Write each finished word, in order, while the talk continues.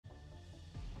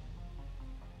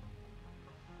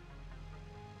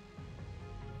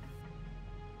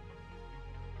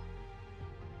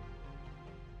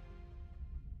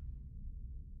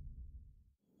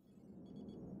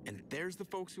And there's the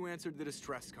folks who answered the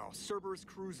distress call, Cerberus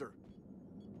cruiser.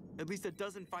 At least a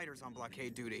dozen fighters on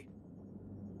blockade duty.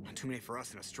 Not too many for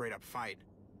us in a straight-up fight.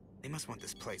 They must want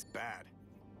this place bad.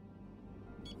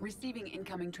 Receiving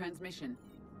incoming transmission.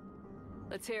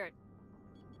 Let's hear it.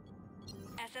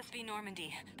 SSV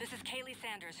Normandy. This is Kaylee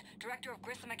Sanders, Director of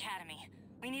Grissom Academy.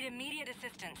 We need immediate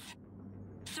assistance.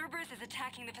 Cerberus is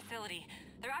attacking the facility.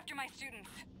 They're after my students.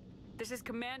 This is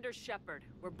Commander Shepard.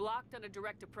 We're blocked on a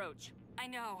direct approach. I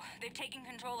know. They've taken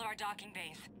control of our docking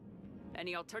base.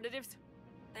 Any alternatives?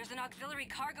 There's an auxiliary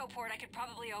cargo port I could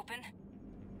probably open.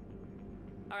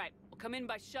 All right, we'll come in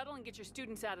by shuttle and get your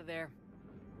students out of there.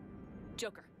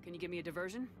 Joker, can you give me a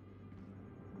diversion?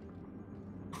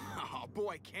 Oh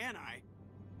boy, can I?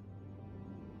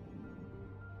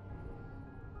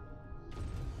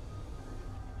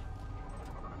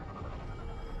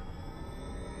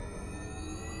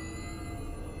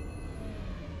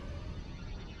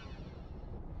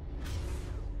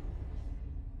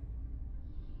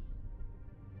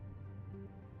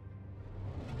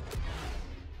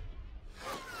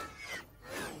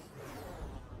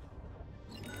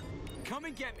 Come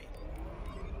and get me!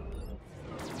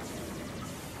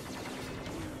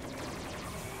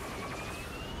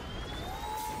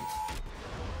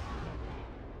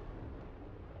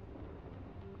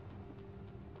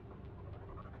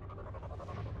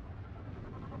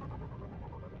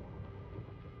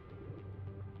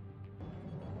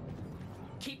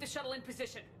 Keep the shuttle in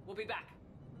position. We'll be back.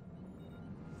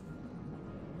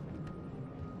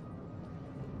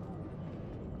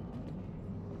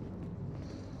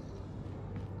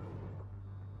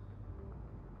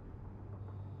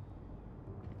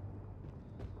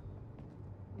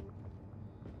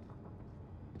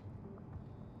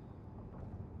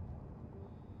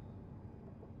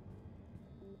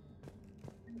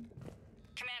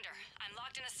 Commander, I'm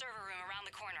locked in a server room around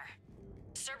the corner.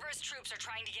 Cerberus troops are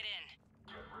trying to get in.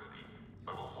 Get ready.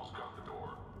 I've almost got the door.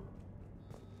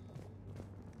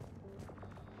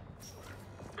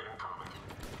 Incoming.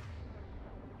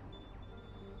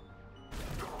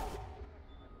 Go.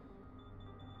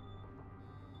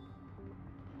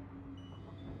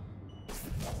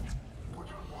 Would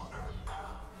you want it?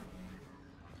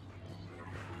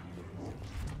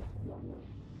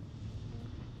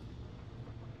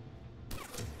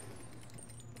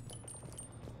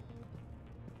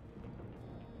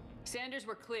 Sanders,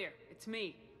 we're clear. It's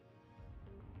me.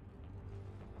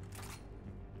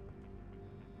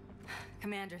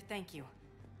 Commander, thank you.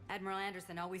 Admiral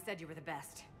Anderson always said you were the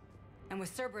best. And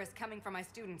with Cerberus coming for my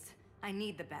students, I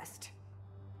need the best.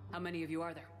 How many of you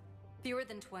are there? Fewer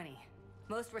than 20.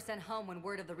 Most were sent home when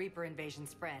word of the Reaper invasion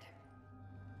spread.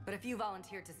 But a few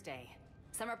volunteered to stay.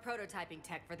 Some are prototyping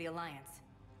tech for the Alliance.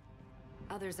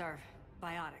 Others are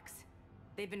biotics.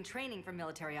 They've been training for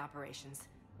military operations,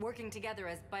 working together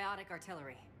as biotic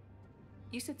artillery.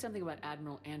 You said something about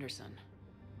Admiral Anderson.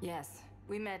 Yes,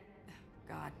 we met,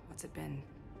 God, what's it been?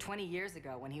 20 years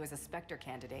ago when he was a Spectre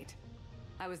candidate.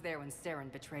 I was there when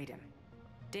Saren betrayed him.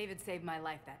 David saved my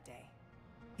life that day.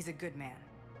 He's a good man.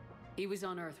 He was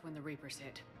on Earth when the Reapers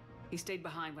hit. He stayed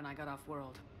behind when I got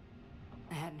off-world.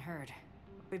 I hadn't heard.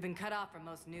 We've been cut off from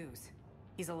most news.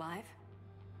 He's alive?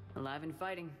 Alive and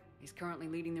fighting. He's currently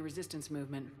leading the resistance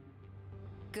movement.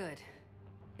 Good.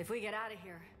 If we get out of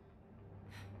here...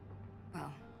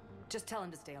 well, just tell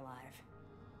him to stay alive.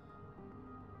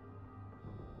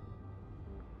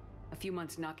 A few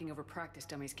months knocking over practice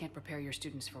dummies can't prepare your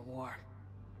students for war.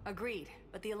 Agreed,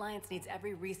 but the Alliance needs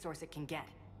every resource it can get.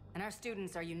 And our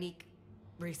students are unique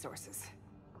resources.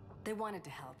 They wanted to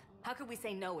help. How could we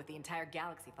say no with the entire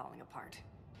galaxy falling apart?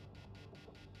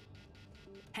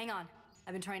 Hang on.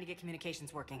 I've been trying to get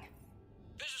communications working.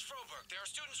 This is Froberg. There are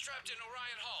students trapped in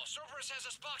Orion Hall. Cerberus has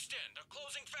us boxed in. They're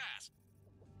closing fast.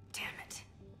 Damn it.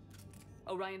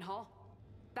 Orion Hall?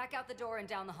 Back out the door and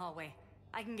down the hallway.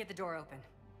 I can get the door open.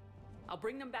 I'll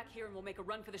bring them back here and we'll make a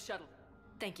run for the shuttle.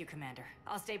 Thank you, Commander.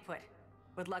 I'll stay put.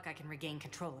 With luck, I can regain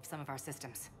control of some of our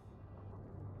systems.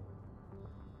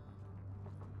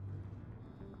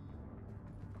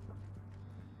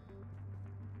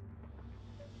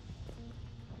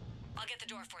 I'll get the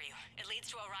door for you. It leads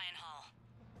to Orion Hall.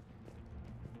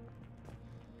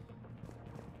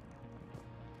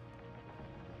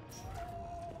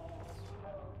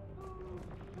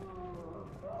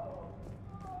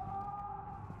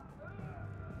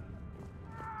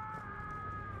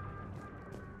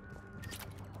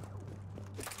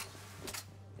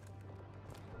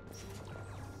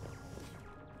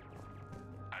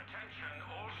 Attention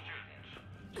all students.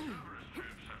 Cerberus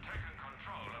troops have taken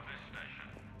control of this station.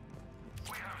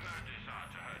 We have no desire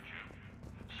to hurt you.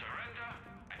 Surrender,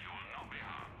 and you will not be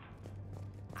harmed.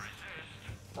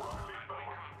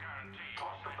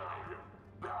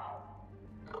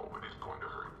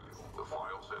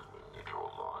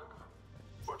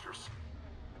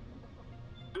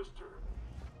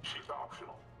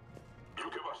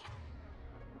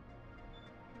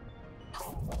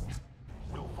 control.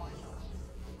 You'll find us.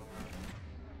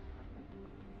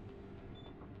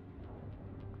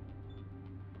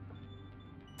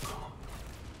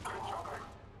 Get Joker!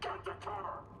 Get to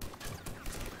cover!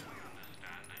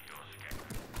 Understand that you're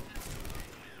skeptical.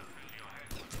 So fill your head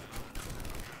with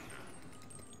propaganda.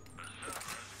 But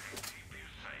Cerberus can keep you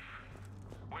safe.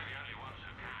 We're the only ones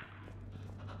who can.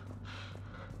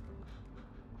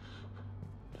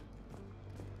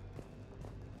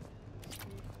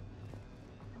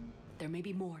 There may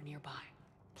be more nearby.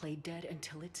 Play dead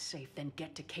until it's safe, then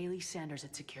get to Kaylee Sanders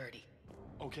at security.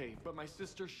 Okay, but my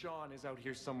sister Sean is out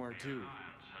here somewhere too.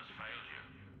 Alliance has failed you.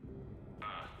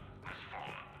 Earth has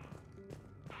fallen.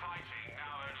 Fighting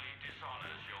now only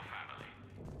dishonors your family.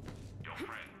 Your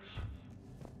friends.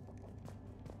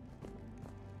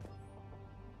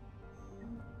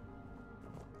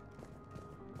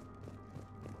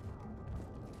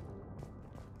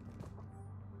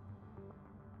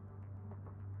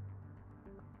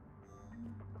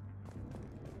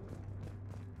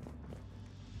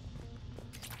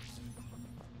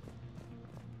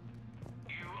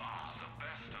 You are the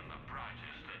best and the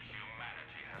brightest that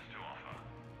humanity has to offer.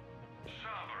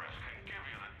 Cerberus can give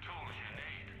you the tools you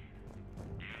need.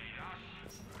 You need us,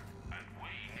 and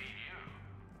we need you,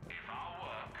 if our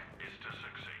work is to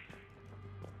succeed.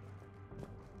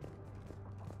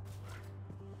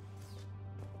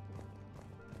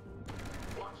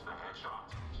 Watch the headshot.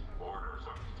 Orders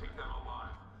are to take them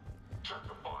alive. Check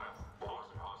the file. Pause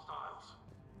and hostiles.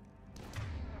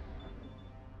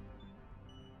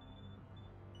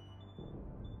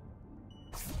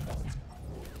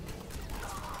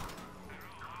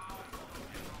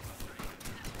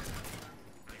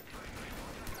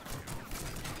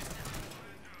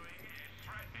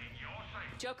 Threatening your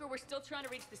safety. Joker, we're still trying to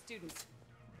reach the students.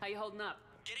 How you holding up?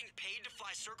 Getting paid to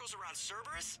fly circles around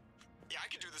Cerberus? Yeah, I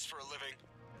could do this for a living.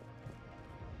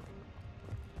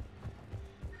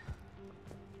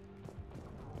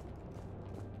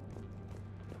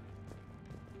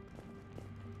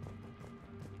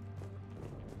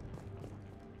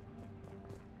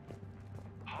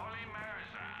 Holy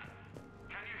Marizan,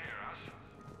 can you hear us?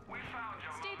 We found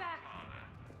your Stay mother, back. Father.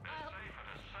 They're safe at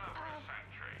a Cerberus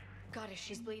sanctuary. Goddess,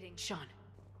 she's bleeding. Sean,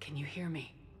 can you hear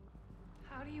me?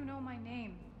 How do you know my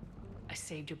name? I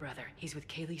saved your brother. He's with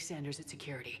Kaylee Sanders at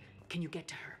security. Can you get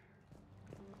to her?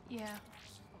 Yeah.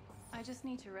 I just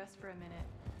need to rest for a minute.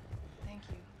 Thank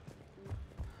you.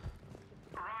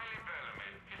 Riley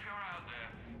Bellamy, if you're out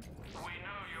there, we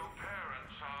know your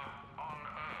parents are on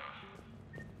Earth.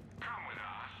 Come with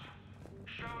us.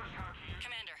 Show us how to use...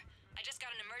 Commander, I just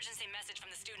got an emergency message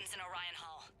from the students in Orion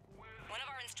Hall. One of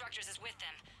our instructors is with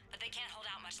them, but they can't hold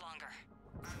out much longer.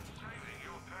 And saving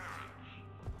your parents.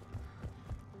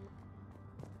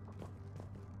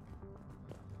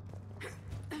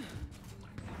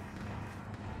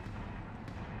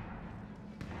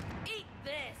 Eat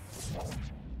this!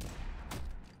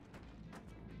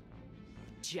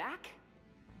 Jack?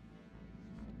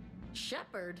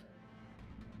 Shepard?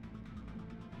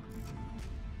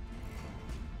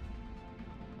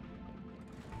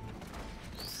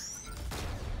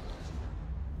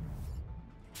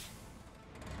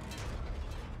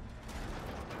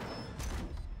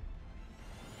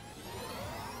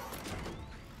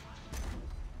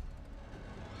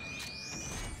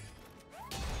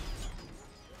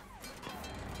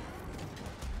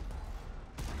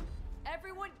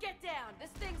 Everyone get down!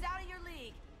 This thing's out of your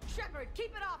league! Shepard,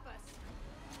 keep it off us!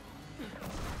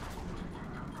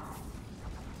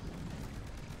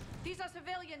 These are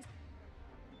civilians!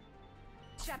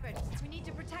 Shepard, we need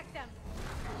to protect them!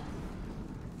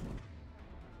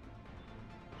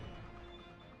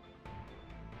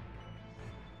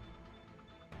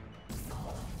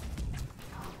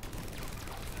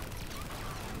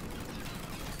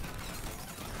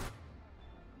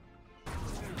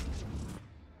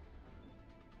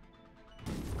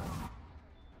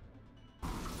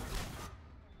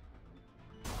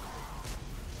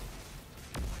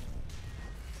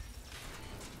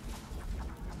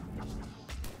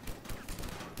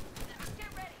 Get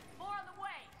ready! More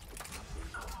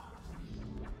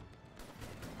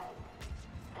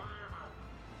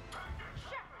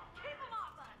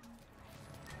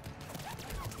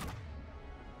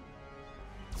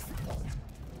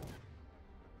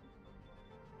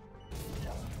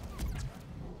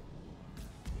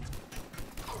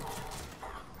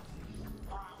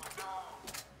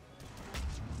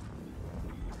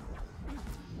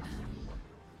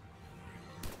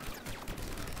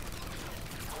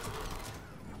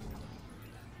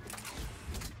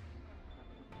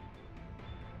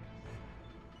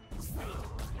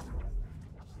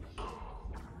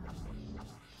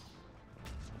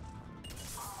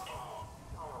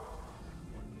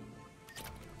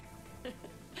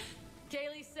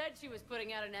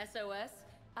putting out an SOS?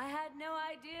 I had no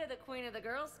idea the Queen of the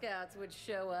Girl Scouts would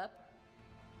show up.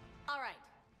 All right,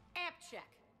 amp check.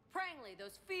 Prangley,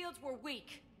 those fields were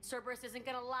weak. Cerberus isn't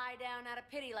gonna lie down out of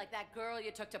pity like that girl you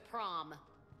took to prom.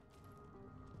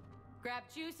 Grab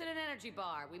juice and an energy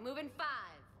bar. We move in 5.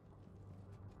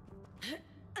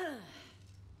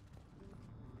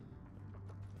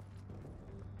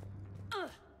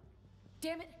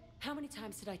 Damn it! How many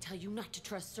times did I tell you not to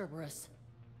trust Cerberus?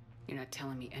 You're not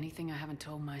telling me anything I haven't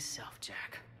told myself,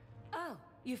 Jack. Oh,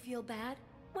 you feel bad?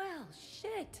 Well,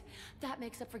 shit. That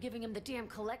makes up for giving him the damn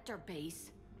collector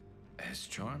base. As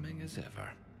charming as ever.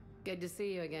 Good to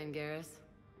see you again, Garrus.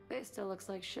 Base still looks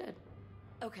like shit.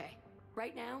 Okay,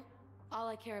 right now, all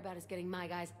I care about is getting my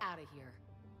guys out of here.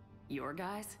 Your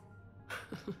guys?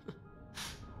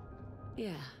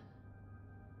 Yeah,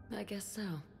 I guess so.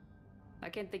 I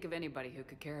can't think of anybody who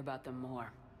could care about them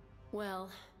more. Well,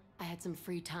 I had some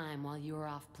free time while you were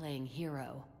off playing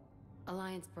hero.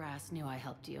 Alliance Brass knew I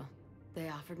helped you. They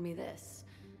offered me this.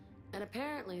 And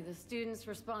apparently the students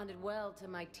responded well to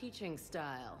my teaching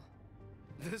style.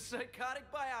 The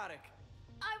psychotic biotic!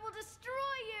 I will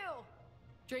destroy you!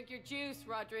 Drink your juice,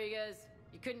 Rodriguez.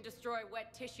 You couldn't destroy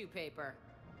wet tissue paper.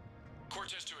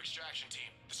 Cortez to extraction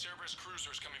team. The Cerberus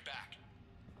cruiser is coming back.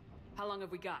 How long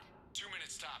have we got? 2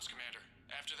 minutes tops, Commander.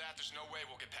 After that, there's no way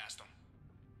we'll get past them.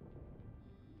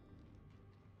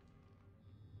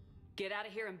 Get out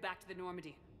of here and back to the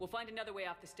Normandy. We'll find another way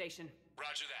off the station.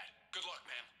 Roger that. Good luck,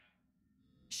 ma'am.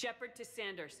 Shepard to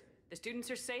Sanders. The students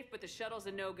are safe, but the shuttle's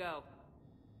a no-go.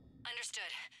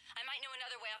 Understood. I might know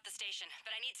another way off the station,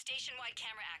 but I need station-wide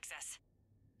camera access.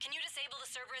 Can you disable the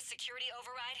Cerberus security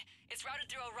override? It's routed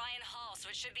through Orion Hall,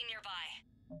 so it should be nearby.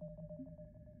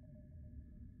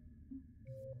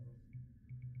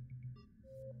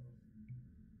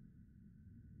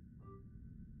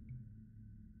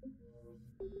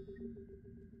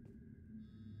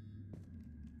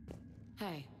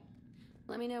 Hey,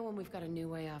 let me know when we've got a new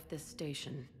way off this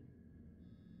station.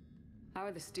 How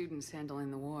are the students handling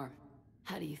the war?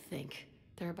 How do you think?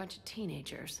 They're a bunch of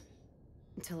teenagers.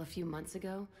 Until a few months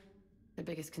ago, their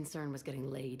biggest concern was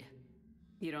getting laid.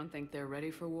 You don't think they're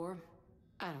ready for war?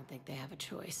 I don't think they have a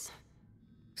choice.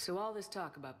 So all this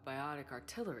talk about biotic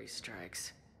artillery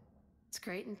strikes... It's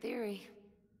great in theory.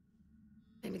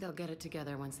 Maybe they'll get it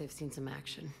together once they've seen some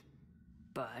action.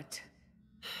 But...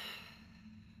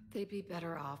 They'd be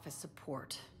better off as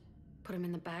support. Put them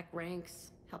in the back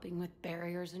ranks, helping with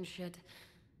barriers and shit.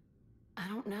 I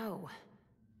don't know.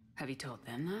 Have you told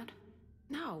them that?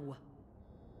 No.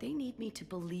 They need me to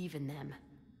believe in them.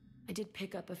 I did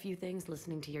pick up a few things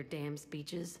listening to your damn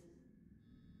speeches.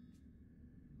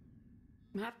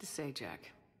 I have to say,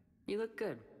 Jack, you look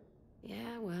good.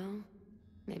 Yeah, well,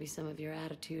 maybe some of your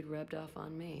attitude rubbed off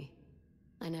on me.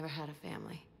 I never had a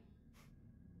family.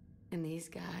 And these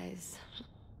guys...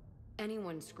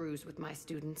 Anyone screws with my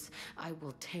students, I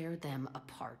will tear them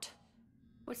apart.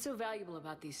 What's so valuable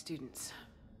about these students?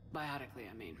 Biotically,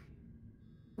 I mean.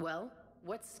 Well,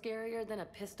 what's scarier than a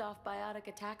pissed-off biotic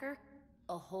attacker?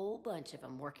 A whole bunch of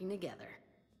them working together.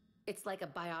 It's like a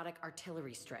biotic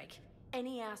artillery strike.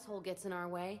 Any asshole gets in our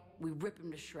way, we rip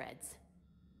him to shreds.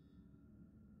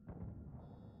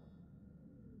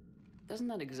 Doesn't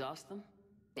that exhaust them?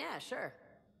 Yeah, sure.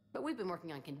 But we've been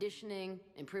working on conditioning,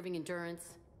 improving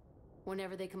endurance.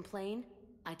 Whenever they complain,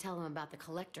 I tell them about the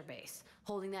collector base,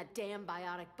 holding that damn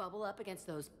biotic bubble up against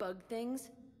those bug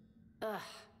things. Ugh,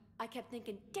 I kept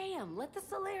thinking, damn, let the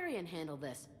Solarian handle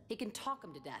this. He can talk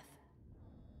them to death.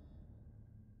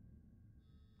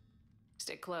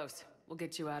 Stay close. We'll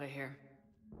get you out of here.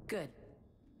 Good.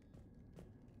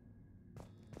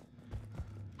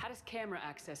 How does camera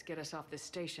access get us off this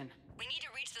station? We need to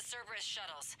reach the Cerberus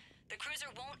shuttles. The cruiser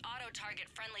won't auto-target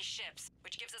friendly ships,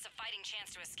 which gives us a fighting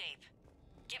chance to escape.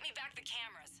 Get me back the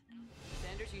cameras.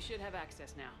 Sanders, you should have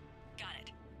access now. Got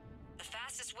it. The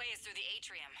fastest way is through the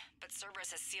atrium, but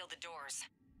Cerberus has sealed the doors.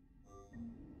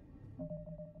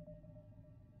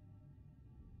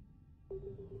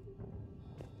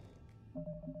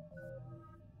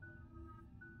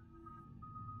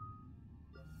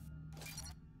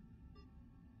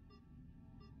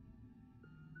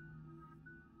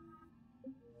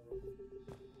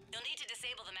 You'll need to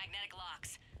disable the magnetic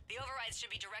locks. The overrides should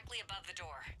be directly above the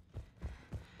door.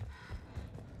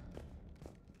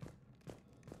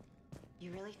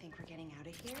 You really think we're getting out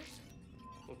of here?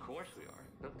 Of course we are.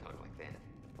 Don't talk like that.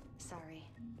 Sorry.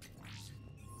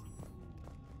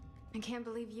 I can't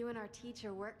believe you and our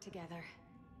teacher work together.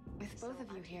 With both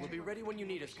of you here. We'll be ready when you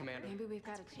need us, Commander. Maybe we've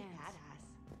got a chance.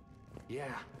 Badass.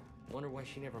 Yeah. Wonder why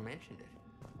she never mentioned it.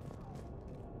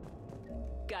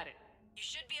 Got it. You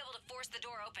should be able to force the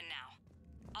door open now.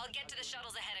 I'll get to the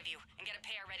shuttles ahead of you and get a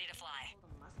pair ready to fly.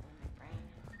 Hold a muscle in my brain.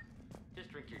 Just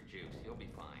drink your juice. You'll be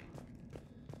fine.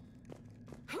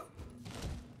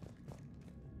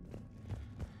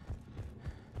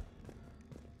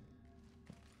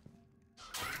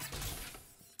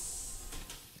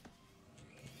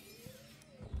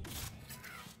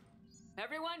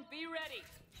 Everyone, be ready.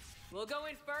 We'll go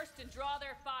in first and draw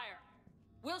their fire.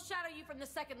 We'll shadow you from the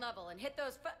second level and hit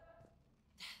those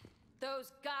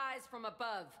guys from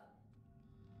above.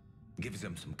 Gives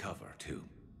them some cover, too.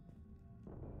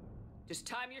 Just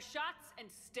time your shots and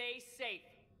stay safe.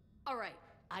 All right,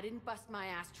 I didn't bust my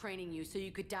ass training you so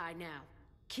you could die now.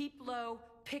 Keep low,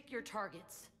 pick your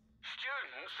targets.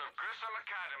 Students of Grissom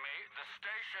Academy, the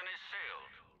station is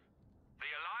sealed.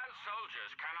 The Alliance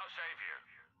soldiers cannot save you.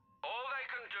 All they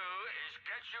can do is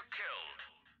get you killed.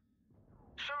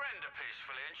 Surrender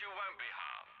peacefully and you won't be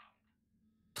harmed.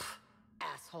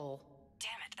 Asshole.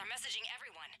 Damn it, they're messaging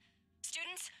everyone.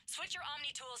 Students, switch your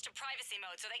Omni tools to privacy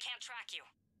mode so they can't track you.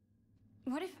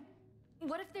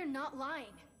 What if they're not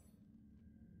lying?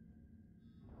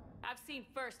 I've seen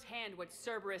firsthand what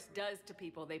Cerberus does to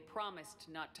people they promised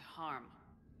not to harm.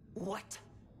 What?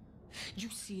 You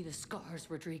see the scars,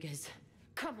 Rodriguez.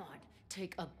 Come on,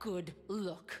 take a good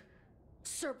look.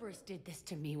 Cerberus did this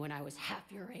to me when I was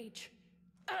half your age.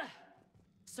 Ugh.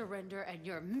 Surrender and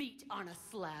you're meat on a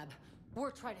slab.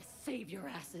 We're trying to save your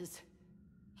asses.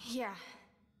 Yeah,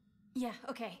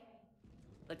 okay.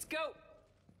 Let's go!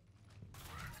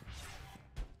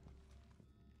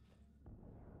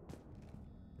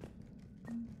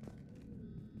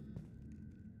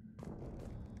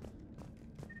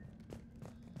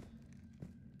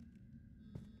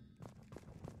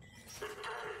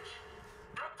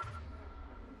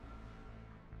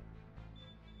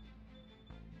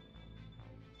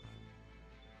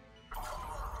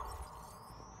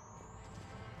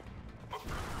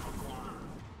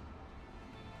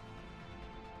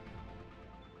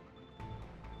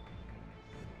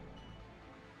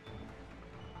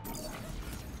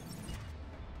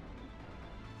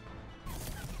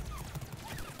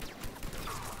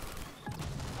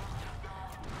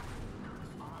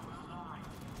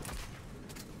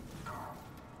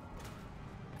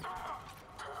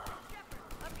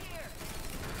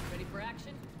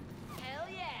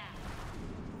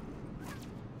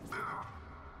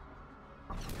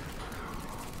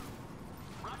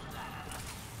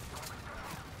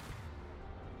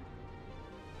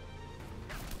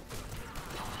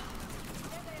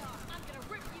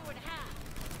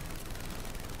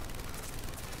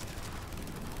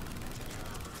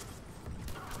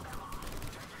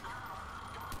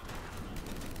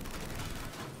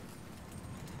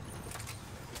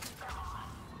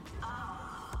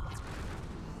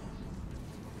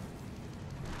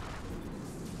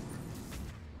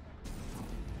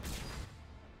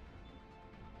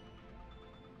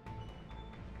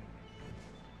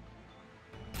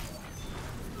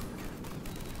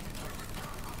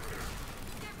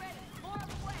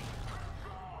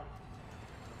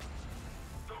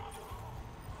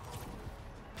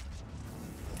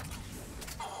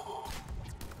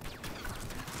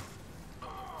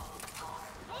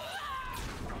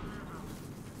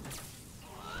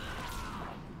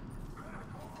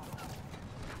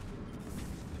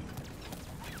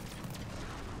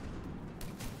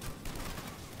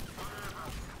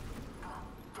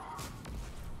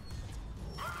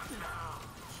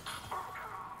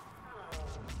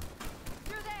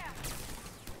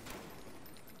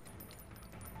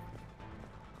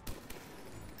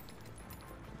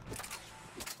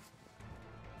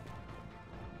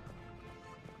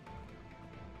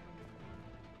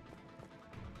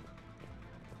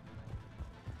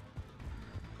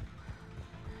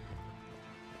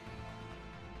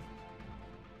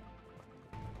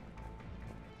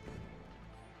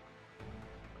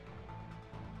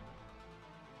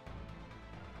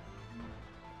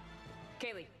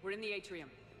 Kaylee, we're in the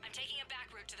atrium. I'm taking a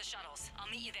back route to the shuttles. I'll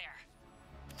meet you there.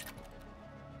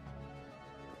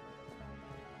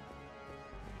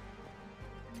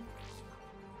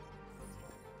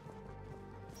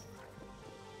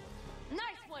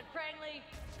 Nice one, Prangley!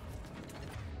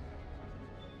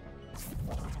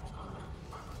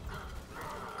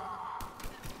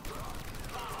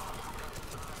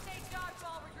 Stay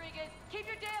dodgeball, Rodriguez! Keep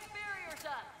your damn barriers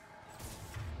up!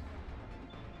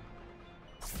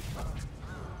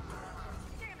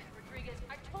 Damn it, Rodriguez!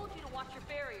 I told you to watch your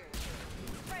barriers!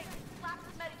 Frank, slap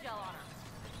some Medigel on her!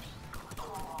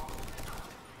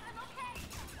 I'm okay!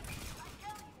 I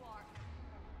know you are!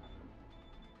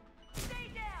 Stay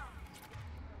down!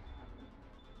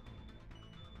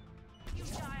 You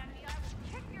die on me, I will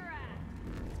kick your ass!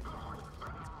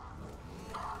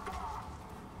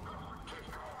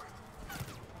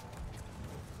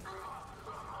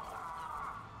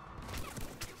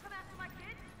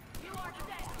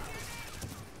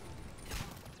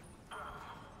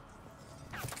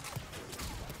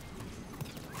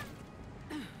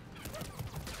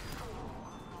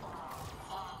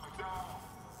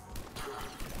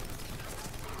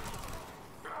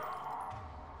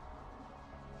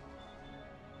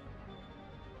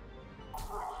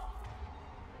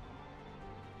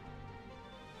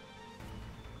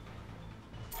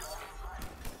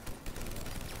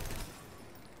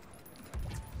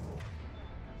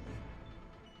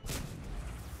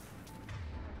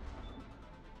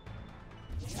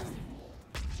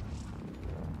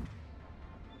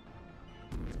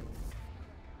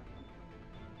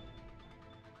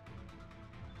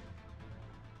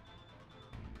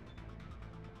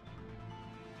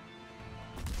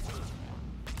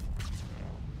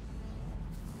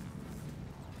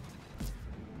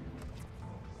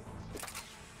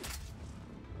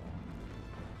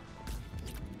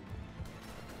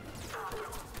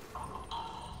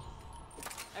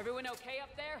 Everyone okay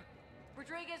up there?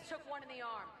 Rodriguez took one in the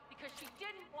arm because she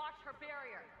didn't watch her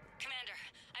barrier. Commander,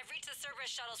 I've reached the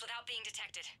Cerberus shuttles without being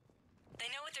detected. They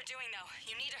know what they're doing, though.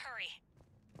 You need to hurry.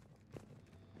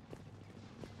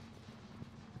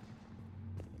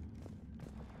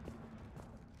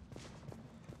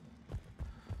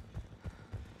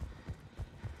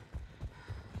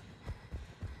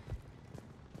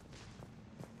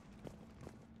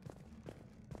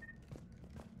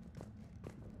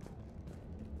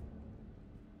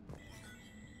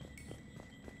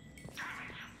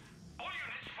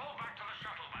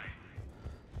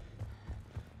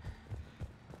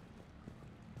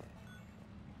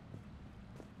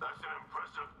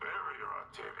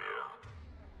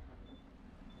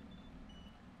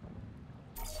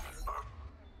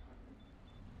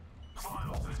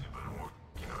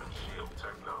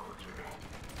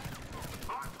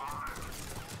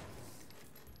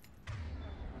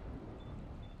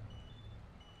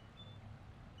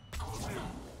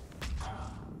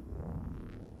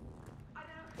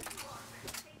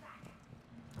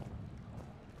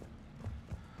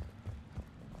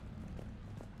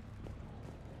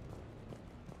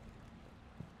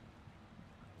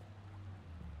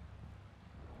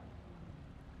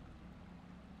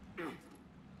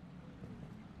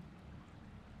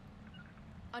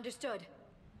 Understood.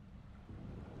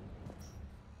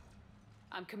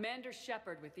 I'm Commander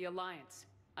Shepard with the Alliance.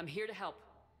 I'm here to help.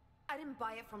 I didn't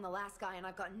buy it from the last guy, and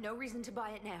I've got no reason to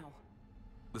buy it now.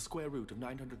 The square root of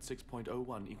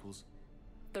 906.01 equals...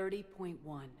 30.1.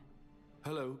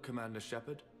 Hello, Commander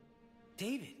Shepard.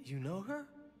 David, you know her?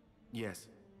 Yes.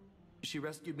 She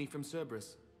rescued me from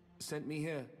Cerberus. Sent me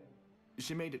here.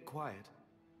 She made it quiet.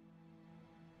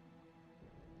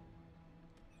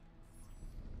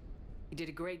 You did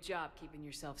a great job keeping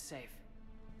yourself safe.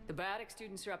 The biotic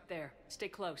students are up there. Stay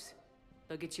close.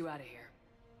 They'll get you out of here.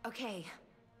 Okay.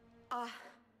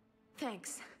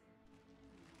 Thanks.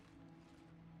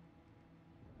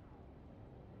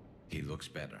 He looks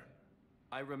better.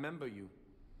 I remember you.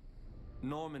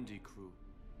 Normandy crew.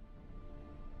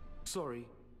 Sorry.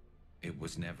 It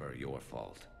was never your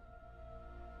fault.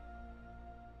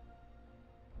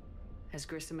 Has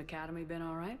Grissom Academy been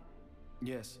all right?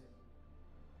 Yes.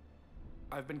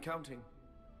 I've been counting.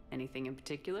 Anything in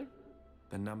particular?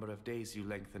 The number of days you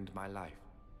lengthened my life.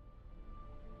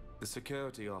 The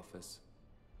security office.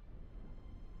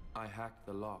 I hacked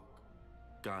the lock.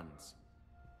 Guns.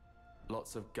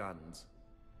 Lots of guns.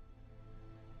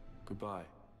 Goodbye.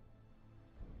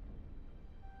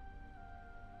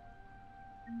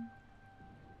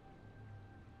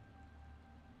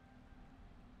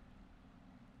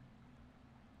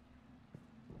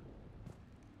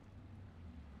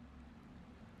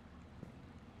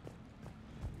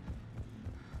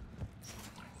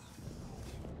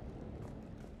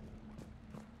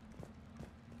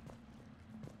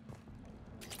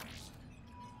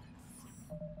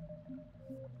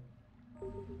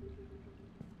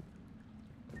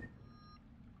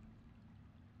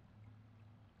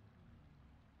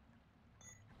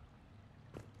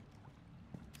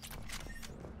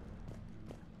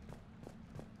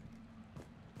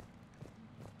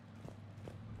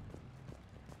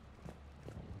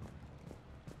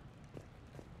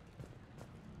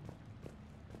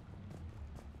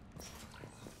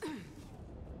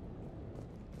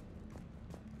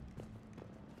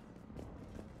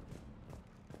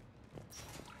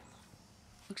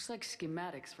 Looks like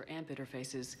schematics for AMP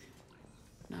interfaces.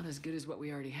 Not as good as what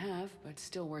we already have, but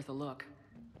still worth a look.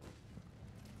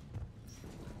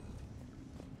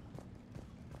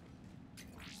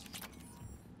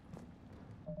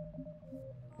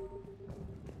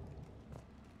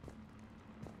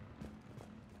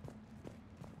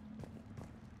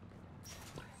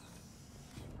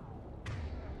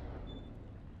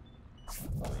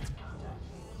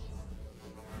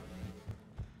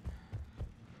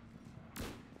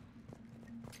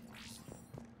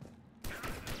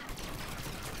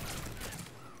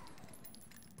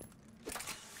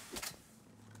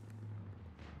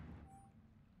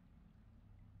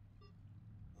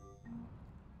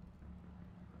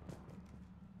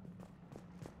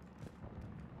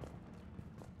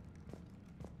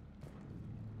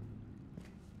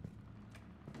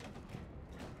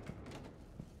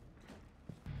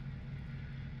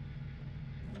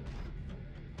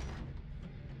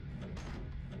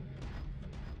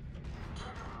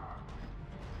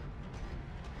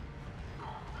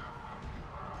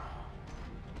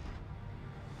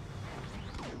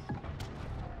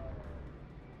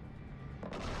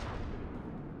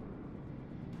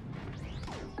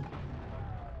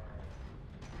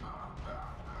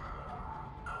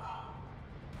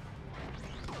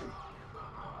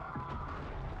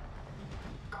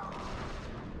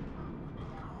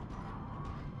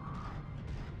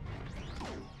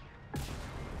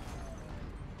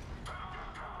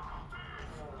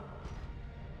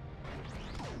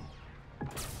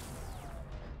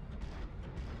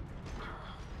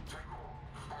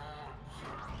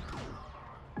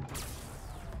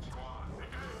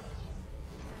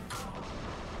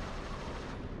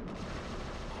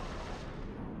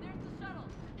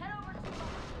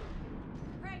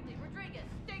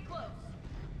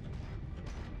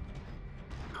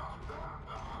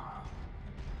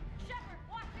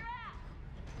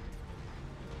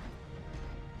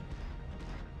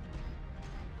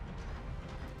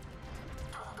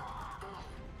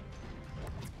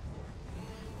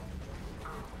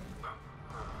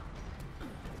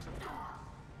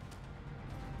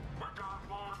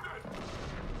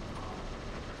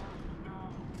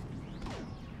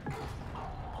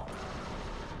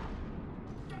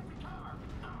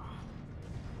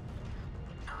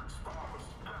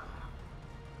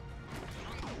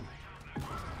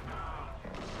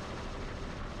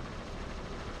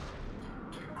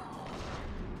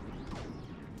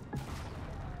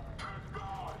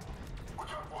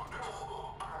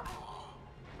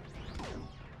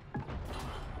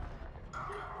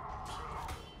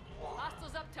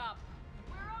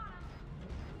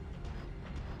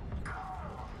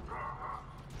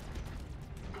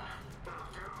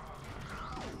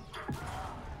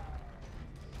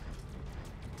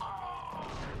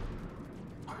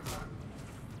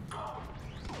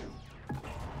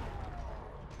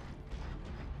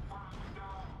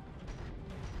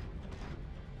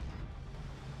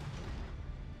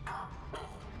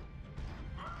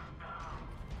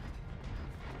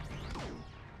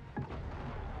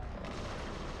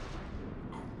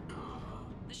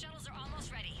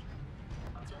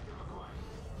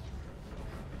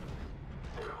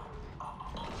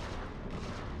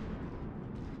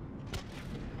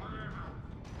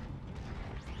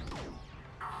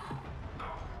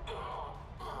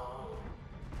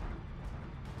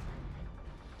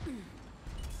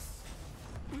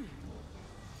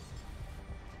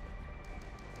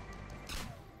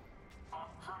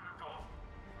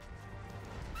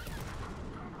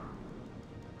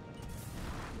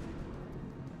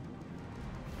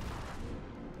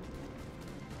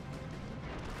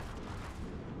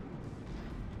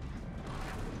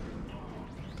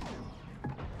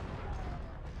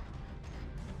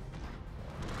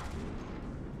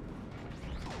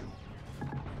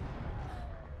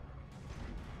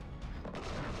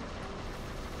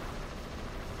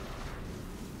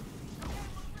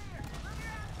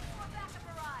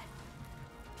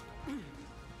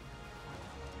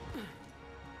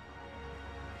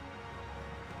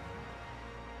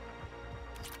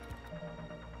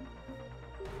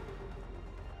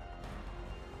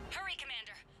 Hurry,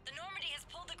 Commander! The Normandy has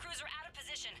pulled the cruiser out of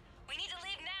position. We need to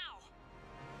leave now!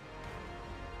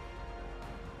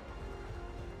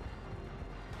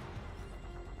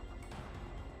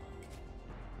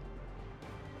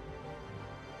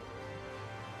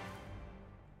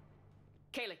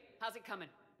 Kaylee, how's it coming?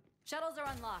 Shuttles are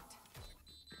unlocked.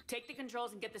 Take the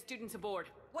controls and get the students aboard.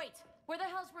 Wait, where the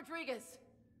hell's Rodriguez?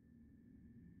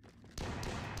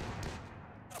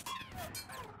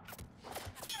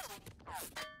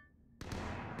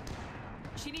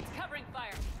 She needs covering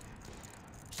fire.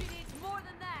 She needs more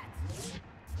than that!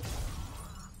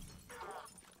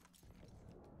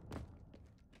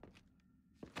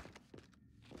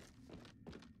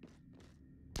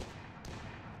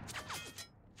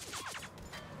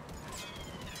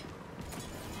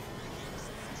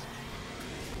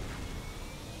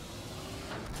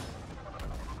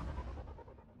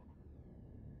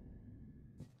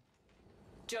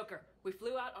 Joker, we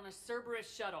flew out on a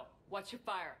Cerberus shuttle. Watch your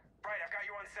fire. Right, I've got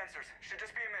you on sensors. Should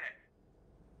just be a minute.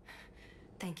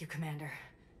 Thank you, Commander.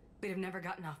 We'd have never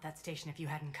gotten off that station if you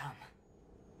hadn't come.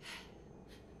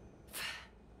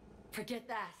 Forget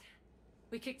that.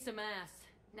 We kicked some ass.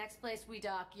 Next place we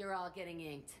dock, you're all getting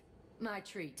inked. My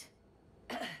treat.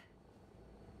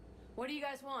 What do you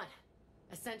guys want?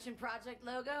 Ascension Project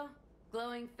logo?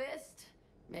 Glowing fist?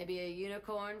 Maybe a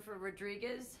unicorn for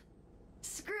Rodriguez?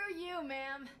 Screw you,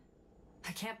 ma'am!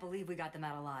 I can't believe we got them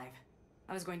out alive.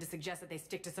 I was going to suggest that they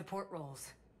stick to support roles.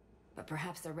 But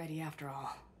perhaps they're ready after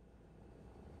all.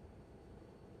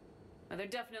 Well, they're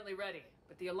definitely ready,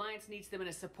 but the Alliance needs them in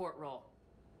a support role.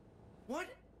 What?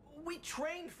 We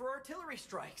trained for artillery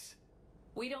strikes.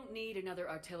 We don't need another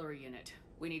artillery unit.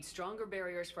 We need stronger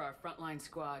barriers for our frontline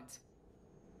squads.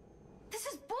 This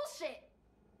is bullshit!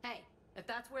 Hey, if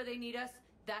that's where they need us,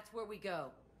 that's where we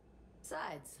go.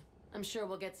 Besides, I'm sure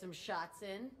we'll get some shots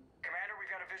in. Commander,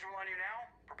 we've got a visual on you now.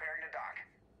 Preparing to dock.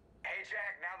 Hey,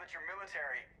 Jack, now that you're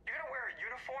military, you gonna wear a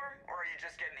uniform, or are you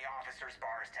just getting the officer's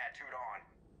bars tattooed on?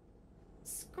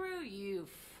 Screw you,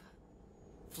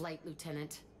 Flight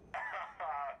Lieutenant.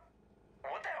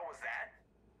 What the hell was that?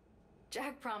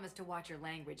 Jack promised to watch your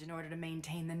language in order to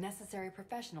maintain the necessary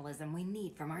professionalism we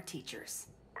need from our teachers.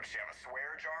 Would she have a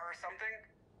swear jar or something?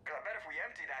 Because I bet if we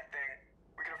empty that thing,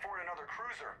 we can afford another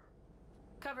cruiser.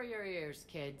 Cover your ears,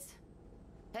 kids.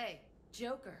 Hey,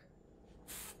 Joker.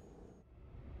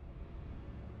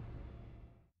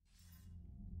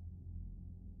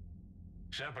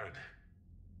 Shepard,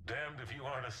 damned if you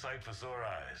aren't a sight for sore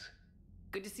eyes.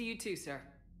 Good to see you too, sir.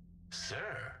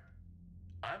 Sir?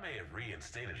 I may have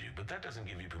reinstated you, but that doesn't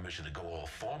give you permission to go all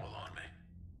formal on me.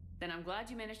 Then I'm glad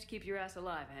you managed to keep your ass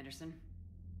alive, Anderson.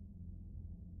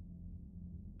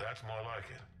 That's more like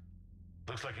it.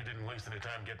 Looks like you didn't waste any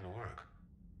time getting to work.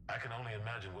 I can only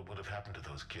imagine what would have happened to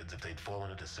those kids if they'd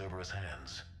fallen into Cerberus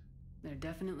hands. They're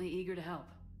definitely eager to help.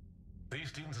 These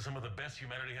students are some of the best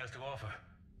humanity has to offer,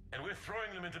 and we're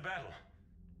throwing them into battle.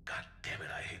 God damn it,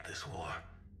 I hate this war.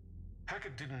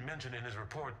 Hackett didn't mention in his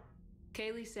report.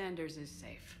 Kaylee Sanders is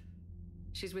safe.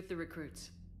 She's with the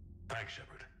recruits. Thanks,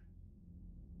 Shepard.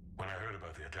 When I heard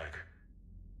about the attack,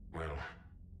 well,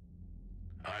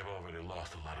 I've already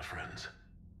lost a lot of friends.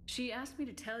 She asked me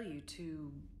to tell you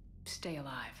to stay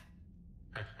alive.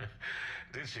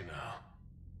 Did she now?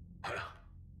 Well,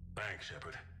 thanks,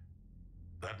 Shepard.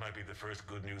 That might be the first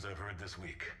good news I've heard this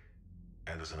week.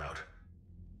 Anderson out.